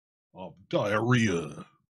of diarrhea.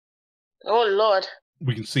 Oh, Lord.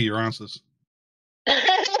 We can see your answers.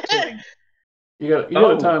 You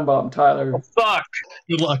got a time bomb, Tyler. Oh, fuck.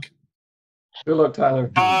 Good luck. Good luck,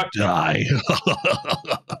 Tyler. Die.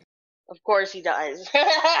 Of course he dies.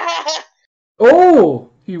 Oh,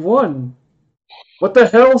 he won. What the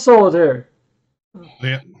hell, Solitaire?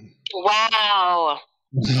 Yeah. Wow.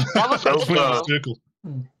 That was That good, though. circle.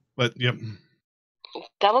 But yep.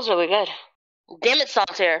 That was really good. Damn it,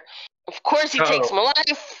 Solitaire. Of course he takes my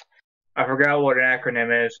life. I forgot what an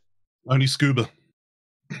acronym is. Only scuba.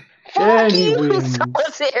 Fuck he you, wins.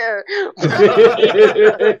 Solitaire.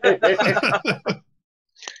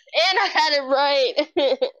 And I had it right.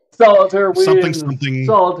 Solitaire wins. Something.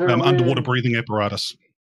 Solitaire Underwater wins. breathing apparatus.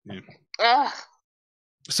 Yeah.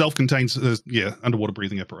 Self-contained. Underwater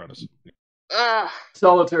breathing apparatus.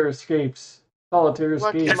 Solitaire escapes. Solitaire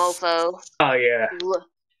Lucky escapes. mofo. Oh yeah.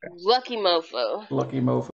 Lucky mofo. Lucky mofo.